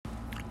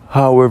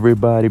How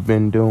everybody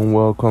been doing?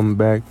 Welcome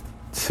back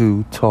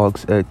to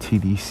Talks at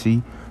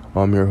TDC.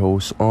 I'm your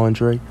host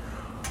Andre.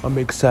 I'm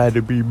excited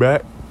to be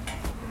back.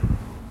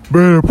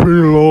 Been a pretty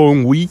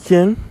long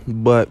weekend,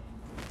 but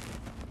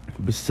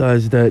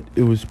besides that,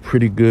 it was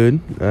pretty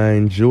good. I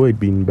enjoyed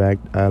being back.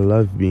 I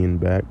love being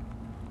back.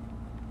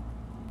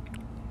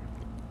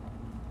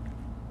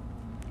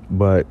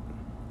 But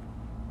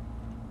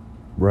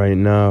right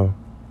now,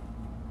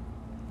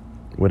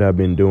 what I've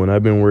been doing,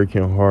 I've been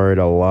working hard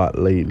a lot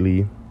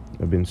lately.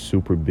 I've been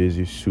super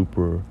busy,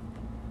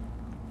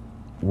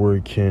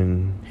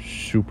 working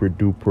super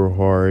duper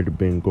hard.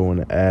 Been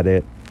going at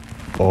it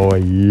all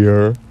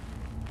year.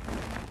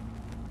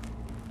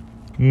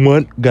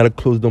 Gotta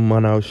close the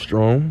month out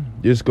strong.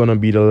 This is gonna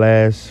be the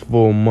last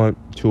full month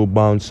to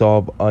bounce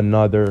off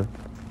another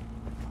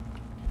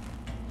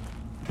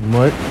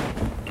month.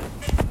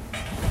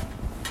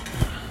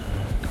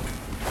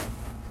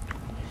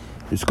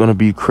 It's gonna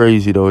be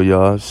crazy though,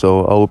 y'all.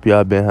 So I hope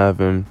y'all been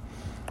having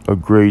a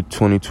great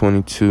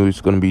 2022. It's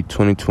gonna be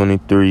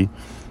 2023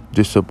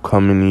 this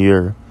upcoming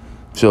year.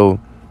 So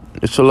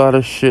it's a lot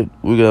of shit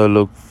we gotta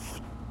look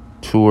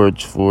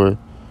towards for.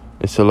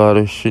 It's a lot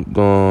of shit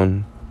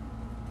going.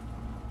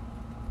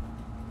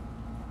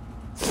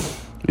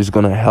 It's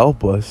gonna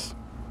help us.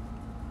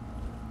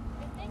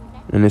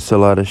 And it's a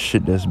lot of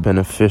shit that's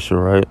beneficial,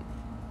 right?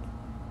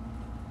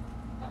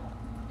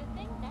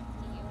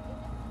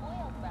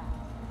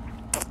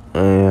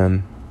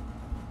 And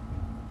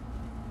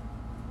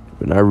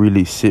when I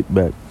really sit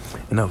back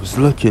and I was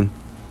looking,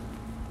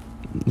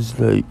 it's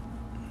like,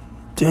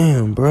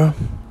 damn, bro.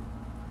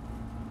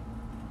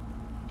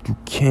 You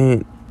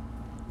can't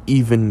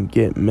even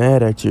get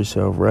mad at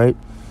yourself, right?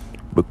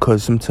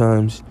 Because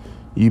sometimes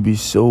you be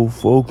so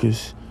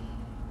focused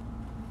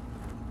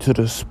to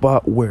the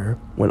spot where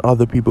when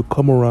other people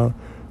come around,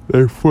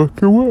 they fuck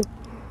you up.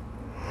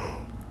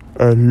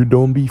 And you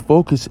don't be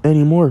focused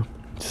anymore.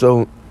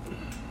 So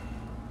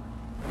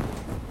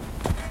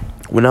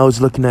when I was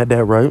looking at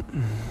that, right?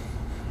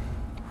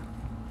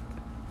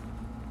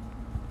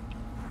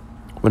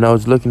 When I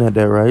was looking at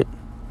that, right?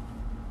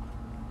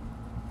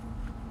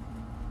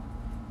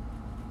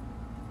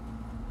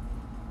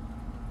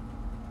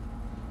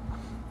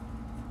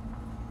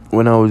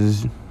 When I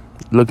was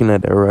looking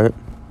at that, right?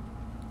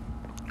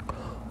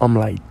 I'm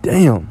like,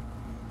 damn.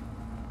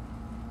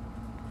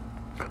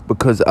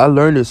 Because I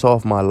learned this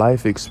off my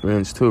life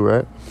experience too,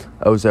 right?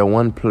 I was at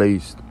one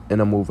place and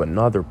I moved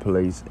another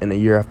place, and a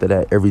year after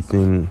that,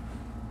 everything,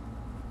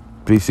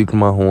 basically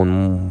my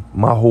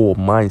whole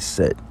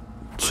mindset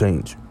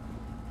changed.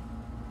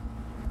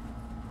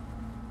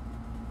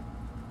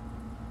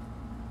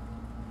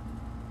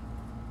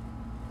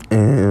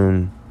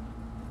 And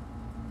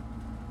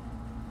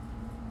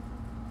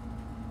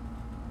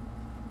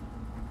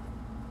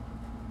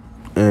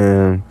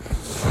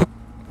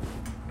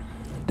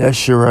that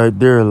shit right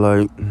there,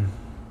 like,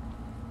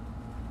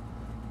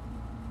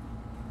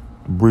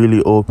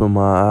 really opened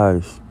my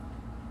eyes.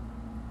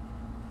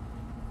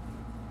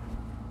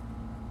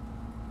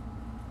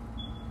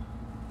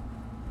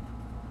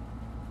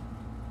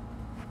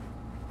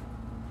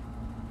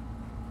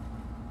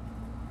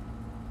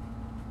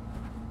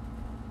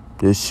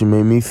 This shit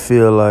made me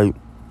feel like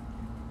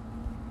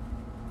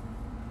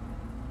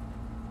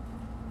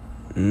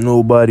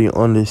nobody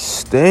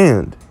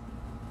understand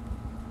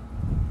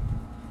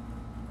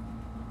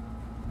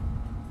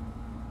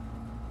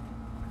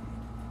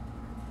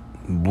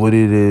what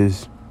it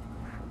is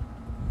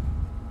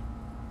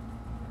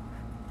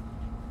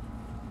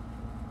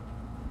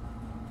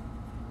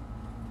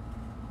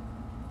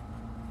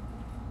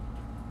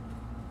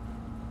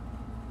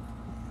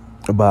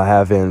about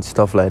having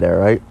stuff like that,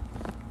 right?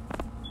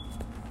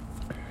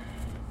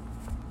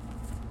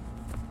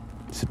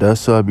 So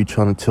that's what I be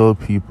trying to tell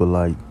people,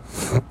 like,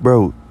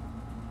 bro,